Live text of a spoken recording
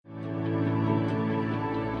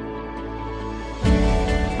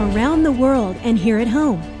around the world and here at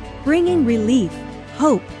home, bringing relief,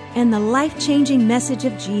 hope, and the life-changing message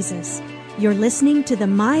of Jesus. You're listening to the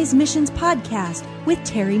Mize Missions Podcast with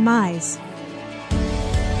Terry Mize.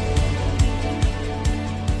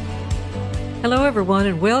 Hello, everyone,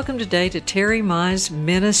 and welcome today to Terry Mize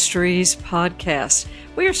Ministries Podcast.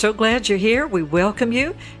 We are so glad you're here. We welcome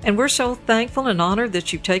you, and we're so thankful and honored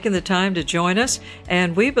that you've taken the time to join us.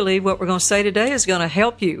 And we believe what we're going to say today is going to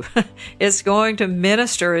help you. It's going to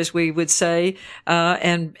minister, as we would say,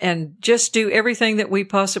 and just do everything that we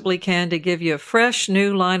possibly can to give you a fresh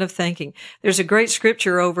new line of thinking. There's a great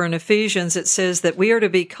scripture over in Ephesians that says that we are to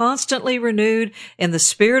be constantly renewed in the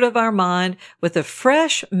spirit of our mind with a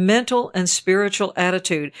fresh mental and spiritual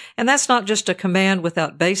attitude. And that's not just a command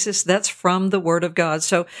without basis. That's from the Word of God.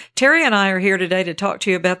 So Terry and I are here today to talk to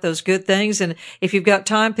you about those good things. And if you've got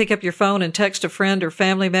time, pick up your phone and text a friend or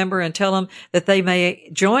family member and tell them that they may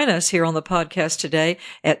join us here on the podcast today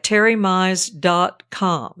at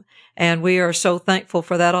terrymize.com. And we are so thankful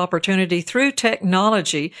for that opportunity through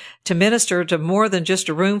technology to minister to more than just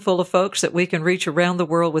a room full of folks, that we can reach around the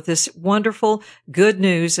world with this wonderful good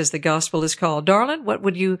news, as the gospel is called. Darlin, what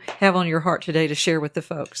would you have on your heart today to share with the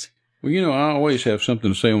folks? Well, I always have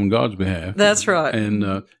something to say on God's behalf. That's right. And,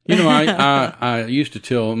 I used to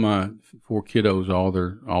tell my 4 kiddos all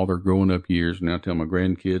their growing up years, and I tell my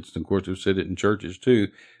grandkids, and of course I've said it in churches too,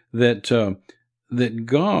 that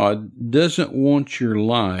God doesn't want your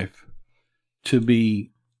life to be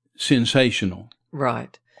sensational.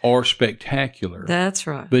 Right. Or spectacular. That's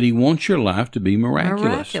right. But He wants your life to be miraculous.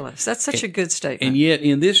 Miraculous. That's such a good statement. And yet,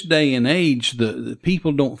 in this day and age, the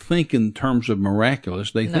people don't think in terms of miraculous.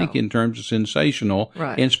 They think in terms of sensational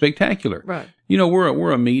and spectacular. Right.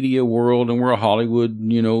 We're a media world, and we're a Hollywood,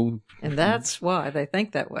 And that's why they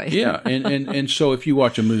think that way. Yeah. And so if you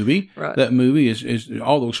watch a movie, that movie is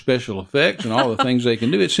all those special effects and all the things they can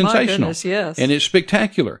do. It's sensational. My goodness, yes. And it's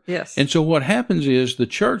spectacular. Yes. And so what happens is the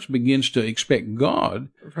church begins to expect God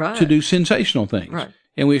to do sensational things. Right.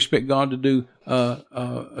 And we expect God to do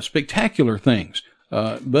spectacular things.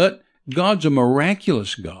 But God's a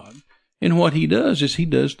miraculous God. And what He does is He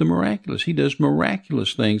does the miraculous. He does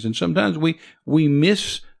miraculous things. And sometimes we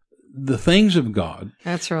miss the things of God.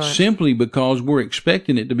 That's right. Simply because we're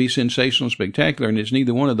expecting it to be sensational and spectacular, and it's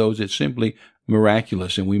neither one of those. It's simply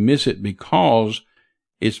miraculous. And we miss it because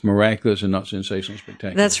it's miraculous and not sensational and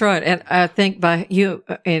spectacular. That's right. And I think by you,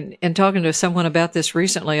 in talking to someone about this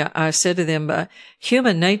recently, I said to them,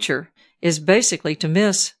 human nature is basically to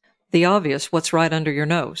miss the obvious, what's right under your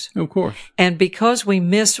nose. Of course. And because we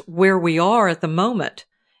miss where we are at the moment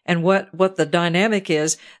and what the dynamic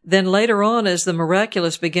is, then later on, as the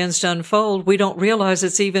miraculous begins to unfold, we don't realize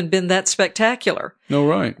it's even been that spectacular. No,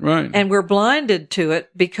 right. And we're blinded to it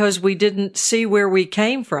because we didn't see where we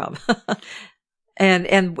came from.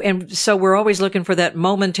 And so we're always looking for that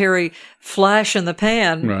momentary flash in the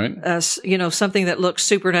pan, right? Something that looks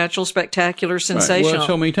supernatural, spectacular, sensational. Right. Well,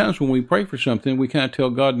 so many times when we pray for something, we kind of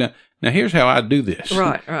tell God, now here's how I do this.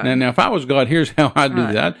 Right. Now if I was God, here's how I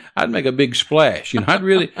do that. I'd make a big splash. I'd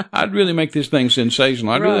really make this thing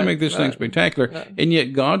sensational. I'd really make this thing spectacular. Right. And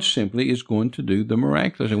yet God simply is going to do the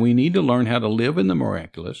miraculous, and we need to learn how to live in the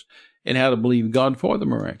miraculous and how to believe God for the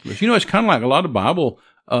miraculous. It's kind of like a lot of Bible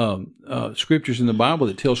scriptures in the Bible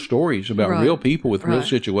that tell stories about real people with real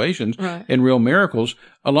situations and real miracles.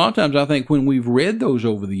 A lot of times I think when we've read those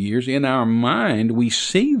over the years, in our mind, we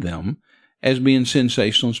see them as being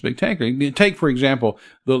sensational and spectacular. Take, for example,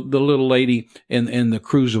 the little lady and the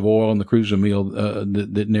cruse of oil and the cruse of meal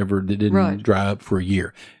that didn't dry up for a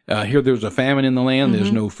year. Here there was a famine in the land.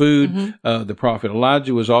 There's no food. The prophet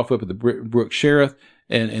Elijah was off up at the brook Cherith.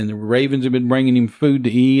 And the ravens had been bringing him food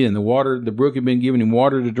to eat, and the brook had been giving him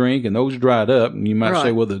water to drink, and those dried up. And you might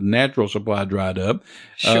say, well, the natural supply dried up.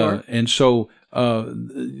 Sure. And so,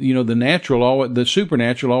 the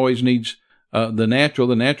supernatural always needs the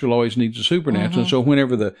natural always needs the supernatural. And so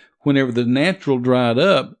whenever the natural dried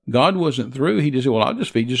up, God wasn't through. He just said, well, I'll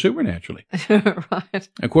just feed you supernaturally. Right.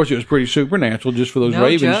 Of course, it was pretty supernatural just for those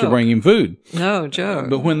ravens to bring him food. No joke.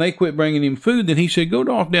 But when they quit bringing him food, then He said, go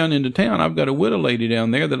off down into town. I've got a widow lady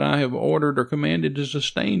down there that I have ordered or commanded to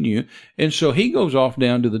sustain you. And so He goes off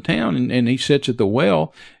down to the town and He sits at the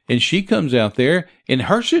well, and she comes out there, and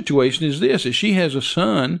her situation is this, that she has a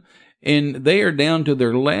son, and they are down to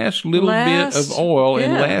their last little bit of oil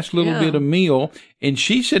and last little bit of meal. And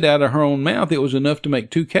she said out of her own mouth it was enough to make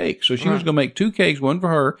 2 cakes. So she was going to make 2 cakes, one for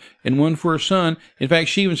her and one for her son. In fact,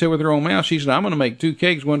 she even said with her own mouth, she said, I'm going to make 2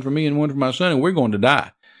 cakes, one for me and one for my son, and we're going to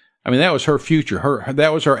die. I mean, that was her future.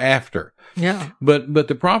 That was her after. Yeah. But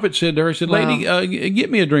the prophet said to her, he said, lady, get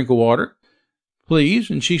me a drink of water. please.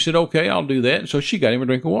 And she said, okay, I'll do that. And so she got him a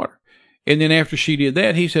drink of water. And then after she did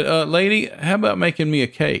that, he said, lady, how about making me a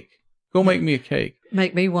cake? Go make me a cake.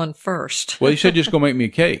 Make me one first. Well, he said, just go make me a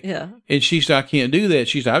cake. Yeah. And she said, I can't do that.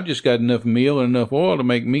 She said, I've just got enough meal and enough oil to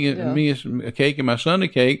make me a cake and my son a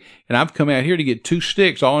cake. And I've come out here to get 2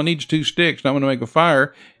 sticks. All I need is 2 sticks. And I'm going to make a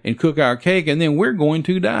fire and cook our cake. And then we're going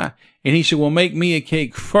to die. And he said, well, make me a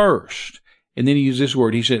cake first. And then he used this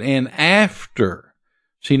word. He said, and after.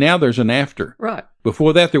 See, now there's an after. Right.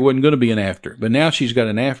 Before that, there wasn't going to be an after. But now she's got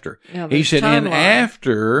an after. He said, and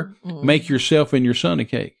after, make yourself and your son a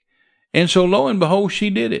cake. And so, lo and behold, she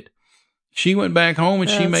did it. She went back home and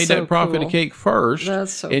she made that prophet a cake first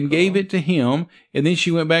and gave it to him. And then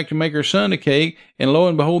she went back to make her son a cake. And lo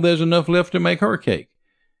and behold, there's enough left to make her a cake.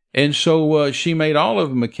 And so she made all of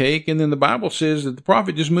them a cake. And then the Bible says that the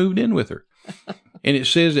prophet just moved in with her. And it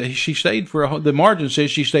says that she stayed for the margin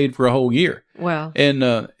says she stayed for a whole year. Wow.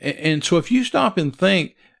 And so if you stop and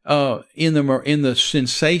think, in the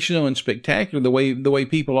sensational and spectacular, the way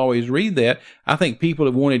people always read that, I think people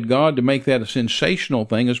have wanted God to make that a sensational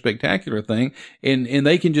thing, a spectacular thing, and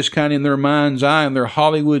they can just kind of in their mind's eye, in their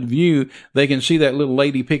Hollywood view, they can see that little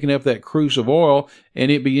lady picking up that cruse of oil, and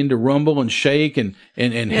it begin to rumble and shake, and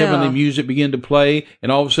heavenly music begin to play,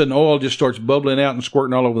 and all of a sudden oil just starts bubbling out and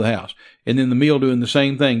squirting all over the house. And then the meal doing the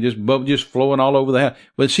same thing, just flowing all over the house.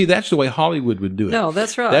 But see, that's the way Hollywood would do it. No,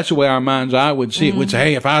 that's right. That's the way our mind's eye would see it. Would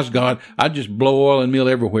say, hey, if I was God, I'd just blow oil and meal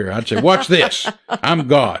everywhere. I'd say, watch this. I'm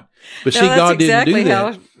God. But see, God didn't do that.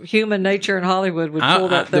 That's exactly how human nature in Hollywood would pull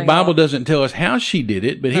that thing The Bible off. doesn't tell us how she did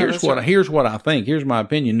it, but here's what I think. Here's my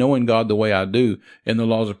opinion. Knowing God the way I do, and the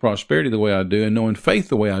laws of prosperity the way I do, and knowing faith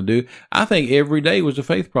the way I do, I think every day was a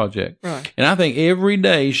faith project. Right. And I think every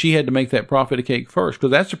day she had to make that prophet a cake first,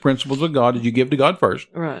 because that's the principles of God, is you give to God first.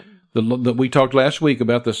 Right. We talked last week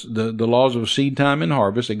about the laws of seed time and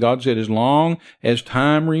harvest, that God said as long as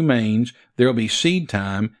time remains, there'll be seed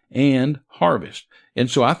time and harvest. And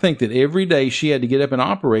so I think that every day she had to get up and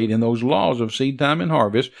operate in those laws of seed time and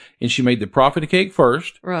harvest, and she made the prophet a cake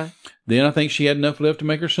first. Right. Then I think she had enough left to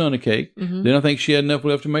make her son a cake. Mm-hmm. Then I think she had enough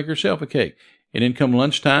left to make herself a cake. And then come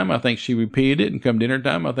lunchtime, I think she repeated it. And come dinner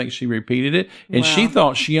time, I think she repeated it. And she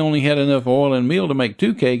thought she only had enough oil and meal to make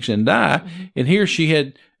 2 cakes and die. Mm-hmm. And here she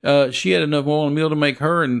had enough oil and meal to make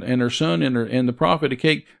her and her son and the prophet a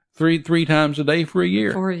cake three times a day for a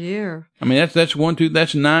year. For a year. I mean,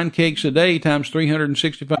 that's 9 cakes a day times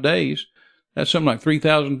 365 days. That's something like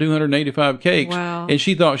 3,285 cakes. Wow. And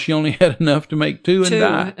she thought she only had enough to make 2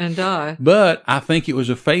 and die. But I think it was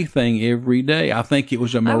a faith thing every day. I think it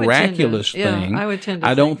was a miraculous thing. I would tend to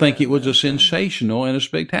I don't think it was a sensational and a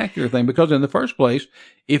spectacular thing, because in the first place,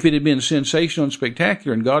 if it had been sensational and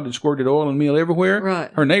spectacular and God had squirted oil and meal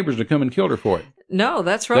everywhere, her neighbors would come and killed her for it. No,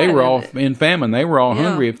 that's right. They were all in famine. They were all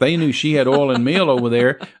hungry. If they knew she had oil and meal over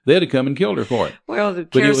there, they'd have come and killed her for it. Well,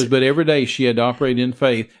 but every day she had to operate in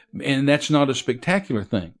faith, and that's not a spectacular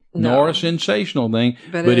thing, nor a sensational thing,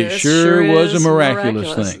 but it sure was a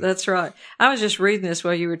miraculous thing. That's right. I was just reading this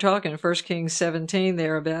while you were talking, 1 Kings 17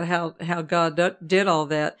 there, about how God did all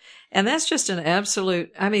that, and that's just an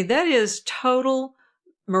absolute. I mean, that is total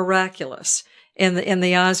miraculous in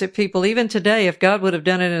the eyes of people. Even today, if God would have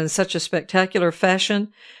done it in such a spectacular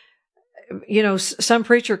fashion, you know, some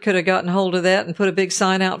preacher could have gotten hold of that and put a big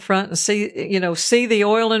sign out front and see the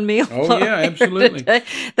oil and meal. Oh yeah, absolutely.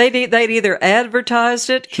 They'd either advertised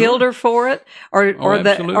it, killed her for it,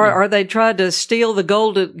 or they tried to steal the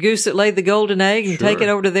golden goose that laid the golden egg and take it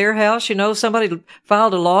over to their house. You know, somebody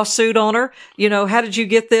filed a lawsuit on her. You know, how did you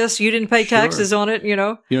get this? You didn't pay taxes on it. You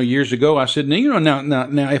know, years ago I said,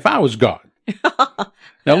 now, if I was God.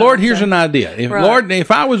 Now, Lord, here's an idea.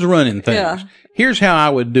 If I was running things, here's how I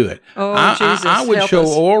would do it. I would show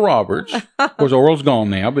Oral Roberts. Of course, Oral's gone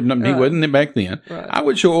now, but he wasn't back then. Right. I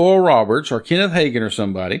would show Oral Roberts or Kenneth Hagin or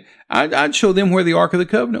somebody. I'd show them where the Ark of the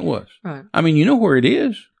Covenant was. Right. I mean, you know where it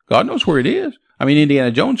is. God knows where it is. I mean, Indiana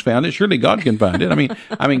Jones found it. Surely God can find it.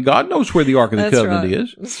 I mean, God knows where the Ark of the Covenant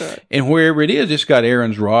is. That's right. And wherever it is, it's got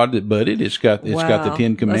Aaron's rod that budded. It's got the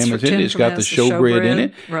 10 Commandments in it. It's got the showbread in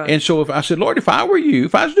it. Right. And so if I said, Lord, if I were you,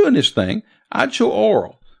 if I was doing this thing, I'd show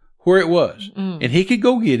Oral where it was. And he could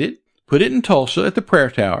go get it, put it in Tulsa at the prayer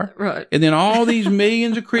tower. Right. And then all these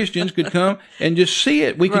millions of Christians could come and just see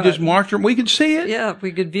it. We could just march them. We could see it. Yeah,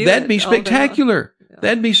 we could view it. That'd be spectacular.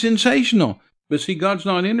 That'd be sensational. But see, God's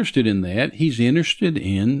not interested in that. He's interested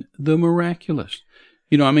in the miraculous.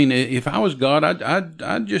 You know, I mean, if I was God,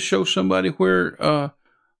 I'd just show somebody where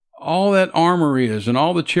all that armor is and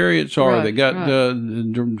all the chariots are that got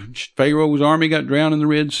Pharaoh's army got drowned in the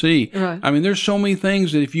Red Sea. Right. I mean, there's so many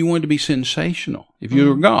things that if you wanted to be sensational, if you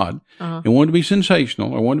were God and wanted to be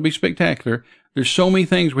sensational or wanted to be spectacular, there's so many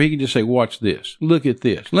things where he can just say, watch this, look at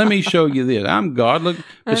this, let me show you this. I'm God. Look,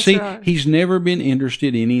 but see, he's never been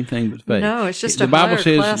interested in anything but faith. No, it's just the Bible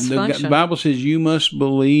says the Bible says you must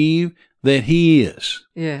believe that he is.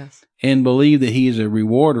 Yes. And believe that he is a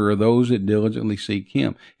rewarder of those that diligently seek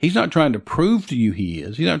him. He's not trying to prove to you he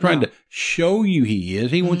is. He's not trying to show you he is.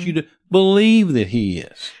 He wants you to believe that he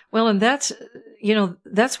is. Well, and that's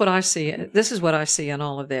what I see. This is what I see in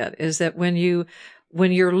all of that, is that when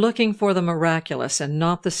you're looking for the miraculous and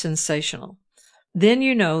not the sensational, then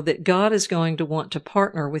you know that God is going to want to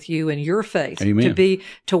partner with you in your faith. Amen.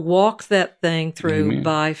 to walk that thing through Amen.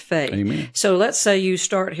 By faith. Amen. So let's say you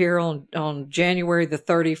start here on January the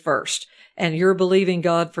 31st and you're believing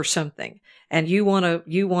God for something and you want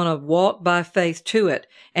to walk by faith to it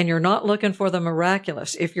and you're not looking for the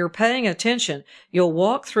miraculous. If you're paying attention, you'll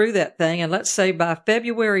walk through that thing and let's say by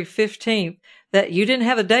February 15th that you didn't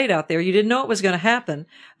have a date out there, you didn't know it was going to happen,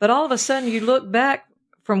 but all of a sudden you look back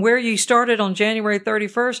from where you started on January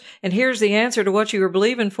 31st, and here's the answer to what you were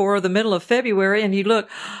believing for the middle of February, and you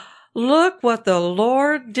look what the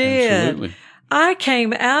Lord did. Absolutely. I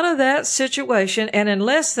came out of that situation, and in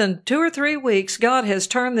less than 2 or 3 weeks, God has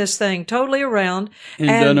turned this thing totally around. And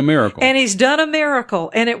done a miracle. And he's done a miracle.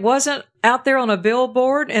 And it wasn't out there on a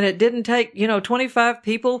billboard, and it didn't take, 25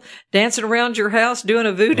 people dancing around your house doing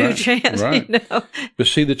a voodoo chant. Right. But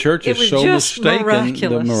see, the church is so mistaken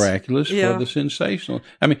the miraculous for the sensational.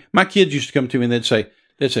 I mean, my kids used to come to me and they'd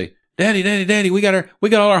say, Daddy, we got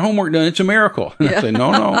all our homework done. It's a miracle. And I say,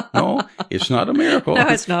 no, it's not a miracle. No,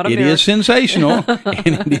 it's not a miracle. It is sensational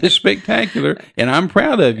and it is spectacular. And I'm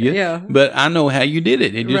proud of you. Yeah. But I know how you did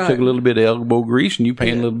it. It just took a little bit of elbow grease and you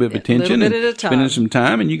paying a little bit of attention and spending some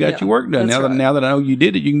time and you got your work done. Now that I know you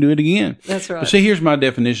did it, you can do it again. That's right. But see, here's my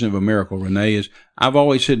definition of a miracle, Renee, is I've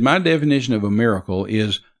always said my definition of a miracle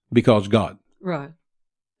is because God. Right.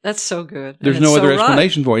 That's so good. There's no other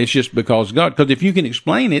explanation for it. It's just because God. Because if you can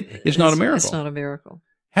explain it, it's not a miracle. It's not a miracle.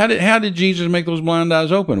 How did Jesus make those blind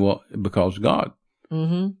eyes open? Well, because God.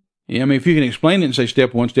 Mm-hmm. Yeah, I mean, if you can explain it and say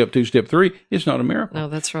step 1, step 2, step 3, it's not a miracle. No,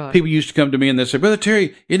 that's right. People used to come to me and they'd say, Brother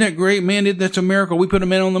Terry, isn't that great, man? That's a miracle. We put a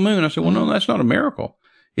man on the moon. I said, well, no, that's not a miracle.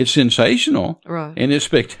 It's sensational. Right. And it's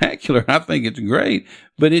spectacular. I think it's great,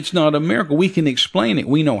 but it's not a miracle. We can explain it.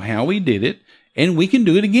 We know how we did it. And we can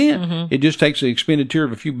do it again. Mm-hmm. It just takes the expenditure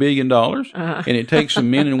of a few $1 billion, and it takes some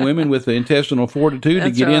men and women with the intestinal fortitude to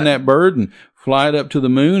get in that bird and fly it up to the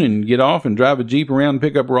moon and get off and drive a Jeep around and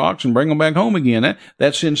pick up rocks and bring them back home again.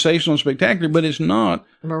 That's sensational and spectacular, but it's not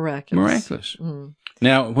miraculous. Mm.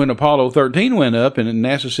 Now, when Apollo 13 went up and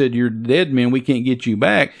NASA said, you're dead men, we can't get you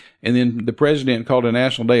back, and then the president called a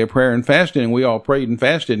national day of prayer and fasting, and we all prayed and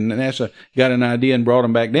fasted, and NASA got an idea and brought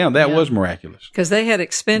them back down. That was miraculous. Because they had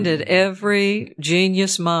expended every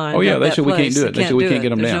genius mind. Oh, yeah, they said we can't do it. They said we can't get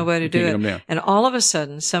them down. There's no way to do it. And all of a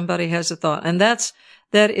sudden, somebody has a thought. And that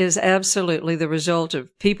is absolutely the result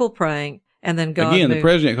of people praying. And then God again, the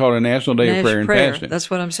president called a national day of prayer and fasting. That's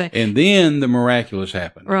what I'm saying. And then the miraculous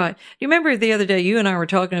happened. Right. You remember the other day you and I were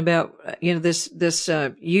talking about, this,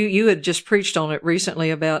 you had just preached on it recently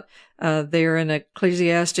about, there in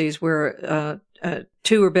Ecclesiastes where,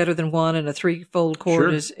 2 are better than 1 and a threefold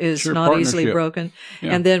cord is not easily broken.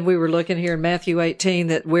 Yeah. And then we were looking here in Matthew 18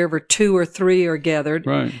 that wherever 2 or 3 are gathered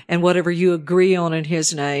and whatever you agree on in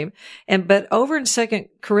his name. But over in 2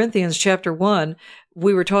 Corinthians chapter 1,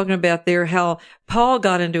 we were talking about there how Paul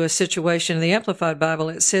got into a situation in the Amplified Bible.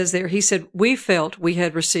 It says there, he said, we felt we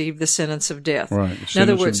had received the sentence of death. Right. In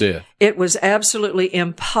other words, it was absolutely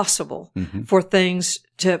impossible for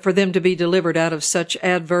them to be delivered out of such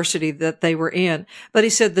adversity that they were in. But he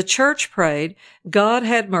said the church prayed, God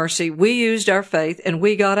had mercy, we used our faith, and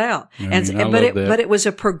we got out. But it was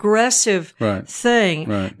a progressive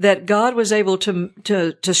thing that God was able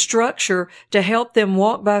to structure to help them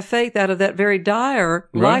walk by faith out of that very dire,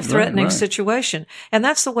 life-threatening situation. And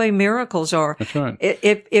that's the way miracles are. That's right.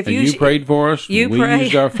 If you prayed for us, we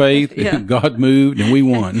used our faith, God moved, and we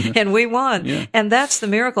won. And we won. Yeah. And that's the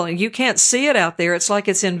miracle. And you can't see it out there. It's like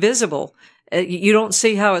it's invisible. You don't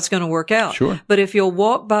see how it's going to work out. Sure. But if you'll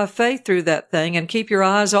walk by faith through that thing and keep your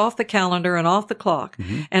eyes off the calendar and off the clock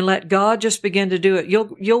and let God just begin to do it,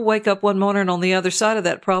 you'll wake up one morning on the other side of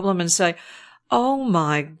that problem and say, oh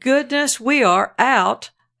my goodness, we are out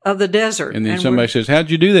of the desert. And then somebody says, how'd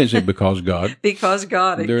you do that? I said, because God. Because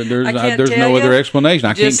God. There's no other explanation.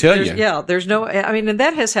 I can't tell you. Yeah, there's no, I mean, and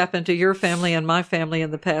that has happened to your family and my family in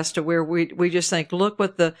the past, to where we just think, look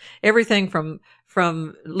what everything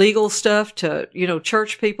from legal stuff to,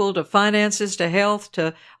 church people to finances to health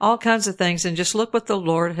to all kinds of things, and just look what the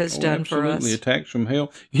Lord has done for us. Absolutely. Attacks from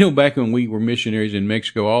hell. back when we were missionaries in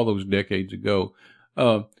Mexico all those decades ago,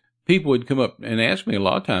 people would come up and ask me a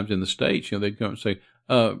lot of times in the States, they'd come and say,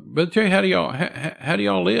 Brother Terry, how do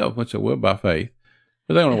y'all live? I said, well, by faith.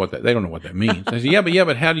 But they don't know what that means. I said, yeah,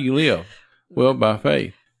 but how do you live? Well, by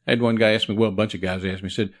faith. I had one guy ask me, a bunch of guys asked me,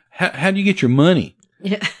 said, how do you get your money?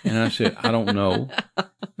 Yeah. And I said, I don't know.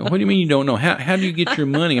 What do you mean you don't know? How do you get your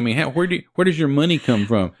money? I mean, where does your money come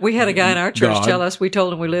from? We had a guy in our church tell us, we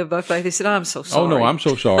told him we live by faith. He said, I'm so sorry. Oh, no, I'm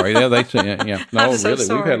so sorry. Yeah, they say, yeah. No, I'm so really.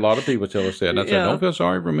 sorry. We've had a lot of people tell us that. And I said, don't feel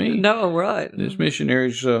sorry for me. No, right. This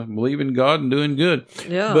missionary's believe in God and doing good.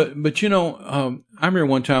 Yeah. But I remember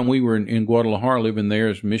one time we were in Guadalajara living there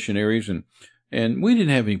as missionaries, and we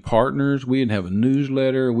didn't have any partners. We didn't have a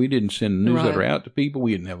newsletter. We didn't send a newsletter out to people.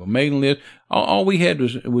 We didn't have a mailing list. All we had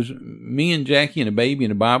was me and Jackie and a baby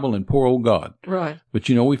and a Bible and poor old God. Right. But,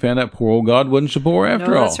 we found out poor old God wasn't so poor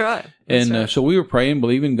after all. That's right. So we were praying,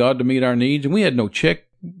 believing God to meet our needs, and we had no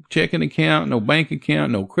checking account, no bank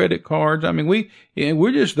account, no credit cards. I mean,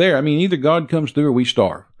 we're just there. I mean, either God comes through or we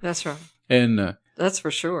starve. That's right. And that's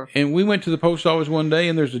for sure. And we went to the post office one day,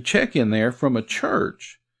 and there's a check in there from a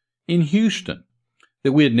church in Houston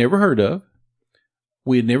that we had never heard of.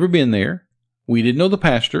 We had never been there. We didn't know the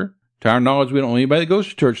pastor. To our knowledge, we don't know anybody that goes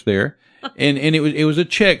to church there. and it was a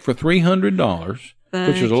check for $300,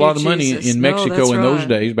 which was a lot of money in Mexico in those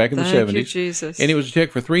days, back in the 70s. You, Jesus. And it was a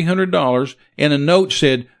check for $300, and a note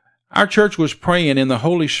said, our church was praying, and the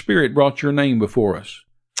Holy Spirit brought your name before us.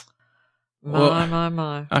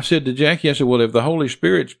 My. I said to Jackie, if the Holy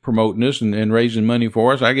Spirit's promoting us and raising money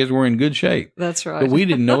for us, I guess we're in good shape. That's right. But we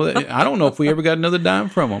didn't know that. I don't know if we ever got another dime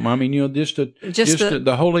from them. I mean,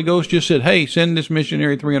 the Holy Ghost just said, hey, send this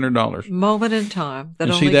missionary $300. Moment in time that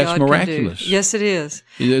only that's God miraculous. Can do. Yes, it is.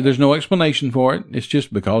 There's no explanation for it. It's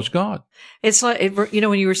just because God. It's like,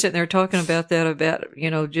 when you were sitting there talking about that,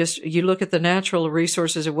 just you look at the natural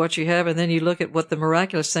resources of what you have, and then you look at what the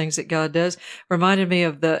miraculous things that God does. Reminded me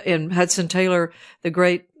of in Hudson Taylor, the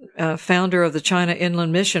great founder of the China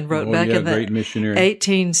Inland Mission, wrote back in the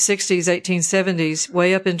 1860s, 1870s,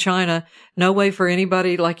 way up in China, no way for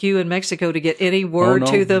anybody like you in Mexico to get any word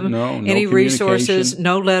to them, any resources,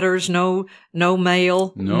 no letters, no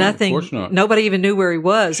mail, nothing. Of course not. Nobody even knew where he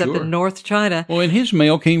was up in North China. Well, and his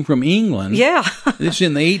mail came from England. Yeah. This is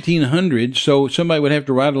in the 1800s, so somebody would have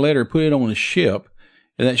to write a letter, put it on a ship.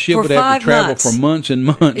 And that ship would have to travel for months and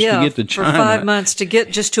months to get to China. For 5 months to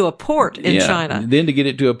get just to a port in China. Then to get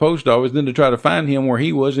it to a post office, then to try to find him where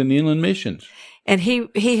he was in the inland missions. And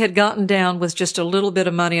he had gotten down with just a little bit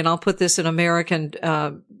of money, and I'll put this in American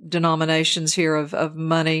denominations here of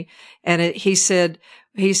money. And he said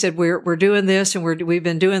we're doing this and we've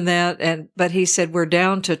been doing that, but he said we're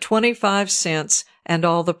down to 25 cents and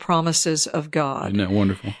all the promises of God. Isn't that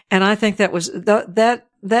wonderful? And I think that was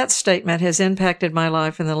that statement has impacted my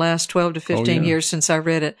life in the last 12 to 15 years since I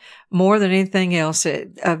read it, more than anything else,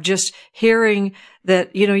 of just hearing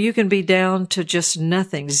that, you can be down to just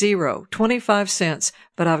nothing, 25 cents,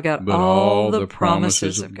 but I've got all the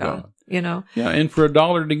promises of God. Yeah, and for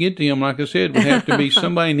 $1 to get to him, like I said, would have to be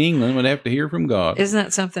somebody in England would have to hear from God. Isn't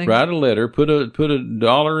that something? Write a letter, put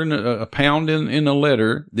 $1 in a pound in a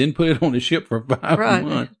letter, then put it on the ship for 5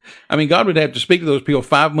 months. I mean, God would have to speak to those people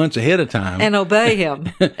 5 months ahead of time and obey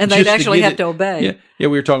Him, and they'd actually have to obey. Yeah.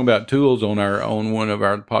 We were talking about tools on one of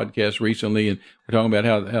our podcasts recently, and we're talking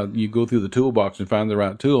about how you go through the toolbox and find the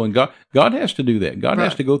right tool, and God has to do that. God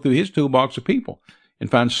has to go through His toolbox of people and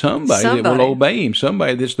find somebody that will obey Him,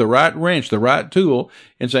 somebody that's the right wrench, the right tool,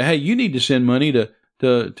 and say, hey, you need to send money to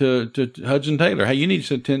Hudson Taylor. Hey, you need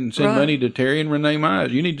to send money to Terry and Renee Mize.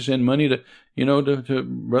 You need to send money to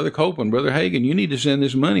Brother Copeland, Brother Hagan. You need to send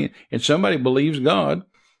this money. And somebody believes God,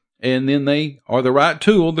 and then they are the right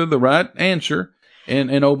tool, they're the right answer,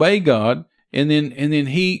 and obey God. And then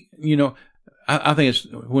He, I think it's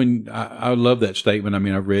when I love that statement. I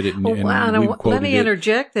mean, I've read it and we've quoted let me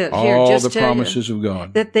interject that here. All just the promises of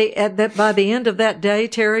God. That by the end of that day,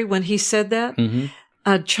 Terry, when he said that, mm-hmm.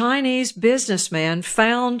 a Chinese businessman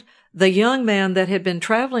found the young man that had been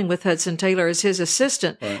traveling with Hudson Taylor as his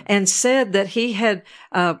assistant, and said that he had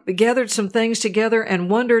gathered some things together and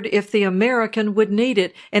wondered if the American would need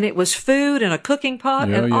it. And it was food and a cooking pot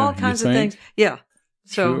and all kinds of things. Yeah.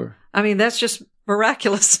 So, sure. I mean, that's just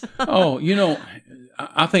miraculous. Oh,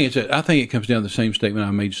 I think it comes down to the same statement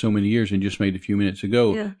I made so many years and just made a few minutes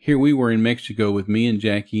ago. Yeah. Here we were in Mexico with me and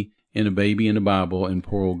Jackie and a baby and a Bible and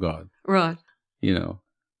poor old God. Right. You know,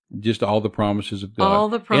 just all the promises of God. All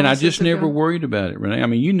the promises and I just of never God. worried about it, Renee. I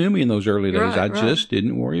mean, you knew me in those early days. Right, I just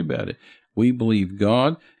didn't worry about it. We believed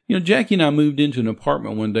God. You know, Jackie and I moved into an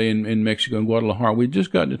apartment one day in Mexico, in Guadalajara. We'd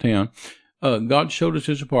just gotten to town. God showed us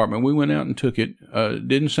his apartment. We went out and took it.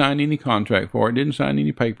 Didn't sign any contract for it. Didn't sign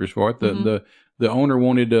any papers for it. The owner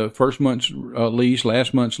wanted first month's lease,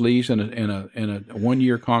 last month's lease, and a 1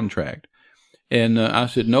 year contract. And I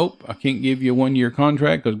said, nope, I can't give you a 1 year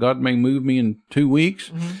contract because God may move me in 2 weeks.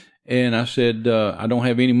 Mm-hmm. And I said, I don't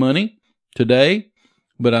have any money today,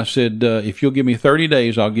 but I said, if you'll give me 30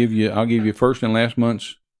 days, I'll give you first and last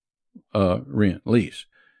month's lease.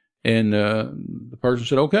 And the person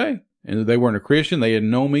said, okay. And they weren't a Christian. They didn't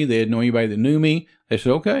know me. They didn't know anybody that knew me. They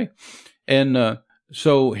said, okay. And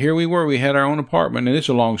so here we were. We had our own apartment. And it's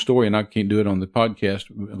a long story, and I can't do it on the podcast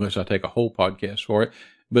unless I take a whole podcast for it.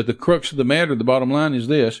 But the crux of the matter, the bottom line is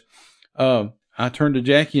this. I turned to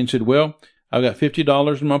Jackie and said, well, I've got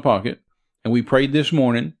 $50 in my pocket. And we prayed this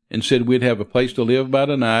morning and said we'd have a place to live by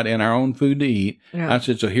tonight and our own food to eat. Yeah. I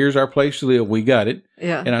said, so here's our place to live. We got it.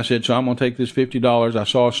 Yeah. And I said, so I'm going to take this $50. I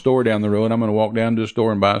saw a store down the road. I'm going to walk down to the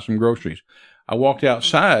store and buy some groceries. I walked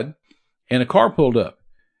outside and a car pulled up.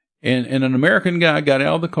 And an American guy got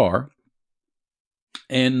out of the car.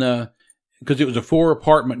 And because it was a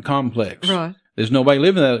 4-apartment complex. Right. There's nobody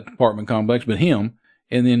living in that apartment complex but him.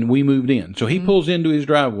 And then we moved in. So he pulls into his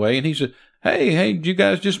driveway and he said, Hey, did you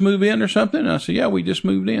guys just move in or something? And I said, yeah, we just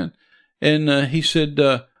moved in. And he said,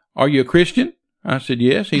 are you a Christian? I said,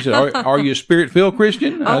 yes. He said, are you a Spirit-filled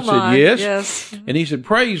Christian? I said, yes. And he said,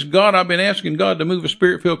 praise God, I've been asking God to move a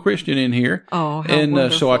Spirit-filled Christian in here. Oh, how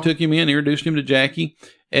wonderful. So I took him in, introduced him to Jackie.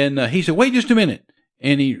 And he said, wait just a minute.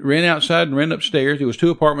 And he ran outside and ran upstairs. There was 2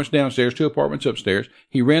 apartments downstairs, 2 apartments upstairs.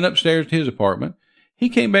 He ran upstairs to his apartment. He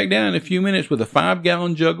came back down in a few minutes with a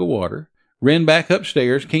 5-gallon jug of water. Ran back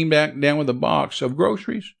upstairs, came back down with a box of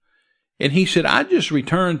groceries. And he said, I just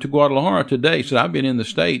returned to Guadalajara today. He said, I've been in the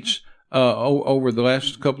States over the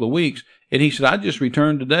last couple of weeks. And he said, I just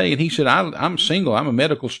returned today. And he said, I'm single. I'm a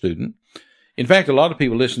medical student. In fact, a lot of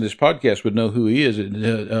people listening to this podcast would know who he is.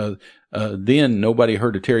 Then nobody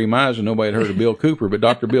heard of Terry Mize and nobody had heard of Bill Cooper. But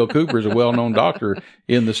Dr. Bill Cooper is a well-known doctor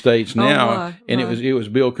in the States now. And it was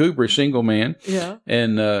Bill Cooper, a single man. Yeah.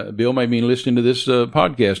 And Bill may be listening to this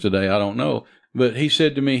podcast today. I don't know. But he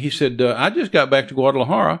said to me, I just got back to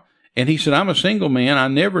Guadalajara. And he said, I'm a single man. I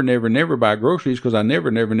never buy groceries because I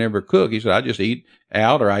never cook. He said, I just eat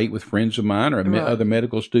out or I eat with friends of mine or other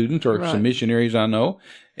medical students or some missionaries I know.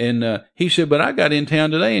 And he said, but I got in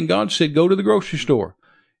town today and God said, go to the grocery store.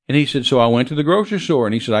 And he said, so I went to the grocery store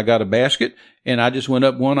and he said, I got a basket and I just went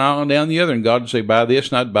up one aisle and down the other and God would say, buy this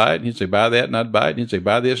and I'd buy it. And he'd say, buy that and I'd buy it. And he'd say,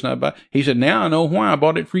 buy this and I'd buy it. He said, now I know why I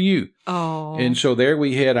bought it for you. Oh. And so there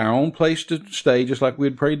we had our own place to stay, just like we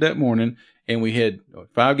had prayed that morning. And we had a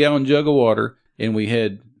 5-gallon jug of water and we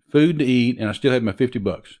had food to eat and I still had my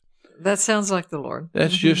 $50. That sounds like the Lord.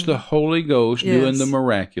 That's just the Holy Ghost doing the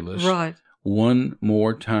miraculous. Right. One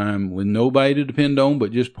more time with nobody to depend on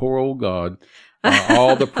but just poor old God.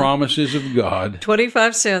 All the promises of God.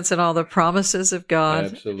 25 cents and all the promises of God.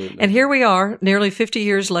 Absolutely. And here we are, nearly 50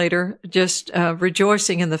 years later, just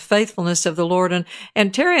rejoicing in the faithfulness of the Lord.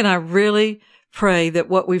 And Terry and I really pray that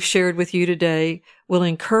what we've shared with you today will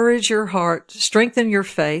encourage your heart, strengthen your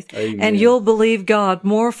faith, Amen. And you'll believe God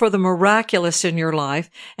more for the miraculous in your life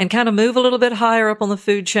and kind of move a little bit higher up on the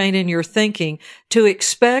food chain in your thinking to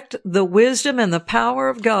expect the wisdom and the power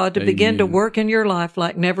of God to Amen. Begin to work in your life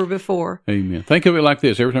like never before. Amen. Think of it like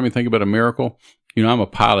this. Every time you think about a miracle, I'm a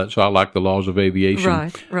pilot, so I like the laws of aviation.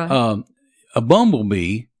 Right. A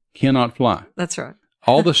bumblebee cannot fly. That's right.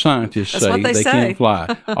 All the scientists say they can't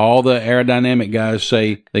fly. All the aerodynamic guys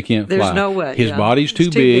say they can't fly. There's no way. His body's too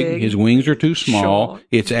big. His wings are too small. Sure.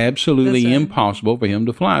 It's absolutely impossible for him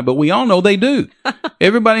to fly. But we all know they do.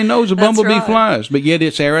 Everybody knows a bumblebee flies, but yet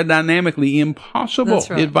it's aerodynamically impossible. That's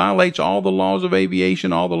right. It violates all the laws of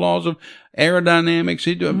aviation, all the laws of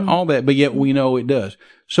aerodynamics, all that, but yet we know it does.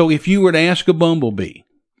 So if you were to ask a bumblebee,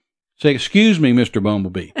 say, excuse me, Mr.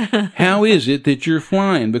 Bumblebee, how is it that you're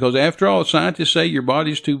flying? Because after all, scientists say your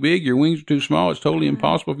body's too big, your wings are too small, it's totally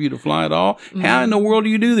impossible for you to fly at all. How in the world do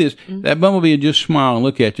you do this? That bumblebee would just smile and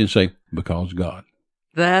look at you and say, because God.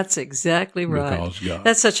 That's exactly right. Because God.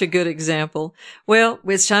 That's such a good example. Well,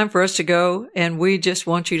 it's time for us to go, and we just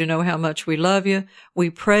want you to know how much we love you. We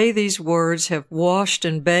pray these words have washed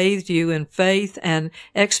and bathed you in faith and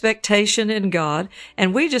expectation in God,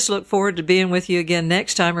 and we just look forward to being with you again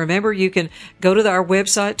next time. Remember, you can go to our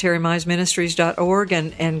website, terrymizeministries.org,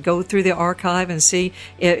 and go through the archive and see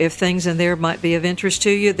if things in there might be of interest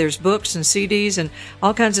to you. There's books and CDs and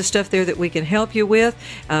all kinds of stuff there that we can help you with.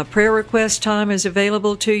 Prayer request time is available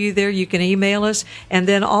to you there. You can email us. And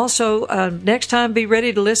then also, next time, be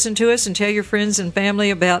ready to listen to us and tell your friends and family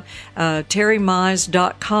about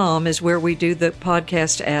terrymize.com is where we do the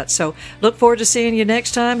podcast at. So look forward to seeing you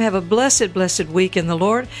next time. Have a blessed, blessed week in the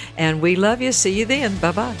Lord. And we love you. See you then.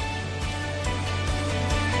 Bye-bye.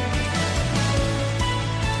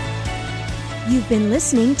 You've been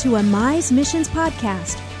listening to a Mize Missions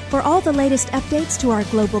podcast. For all the latest updates to our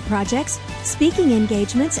global projects, speaking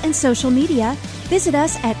engagements, and social media, visit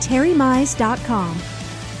us at terrymize.com.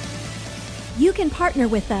 You can partner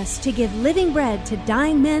with us to give living bread to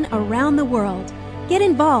dying men around the world. Get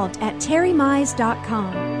involved at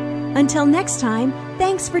terrymize.com. Until next time,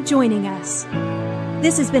 thanks for joining us.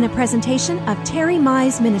 This has been a presentation of Terry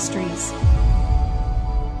Mize Ministries.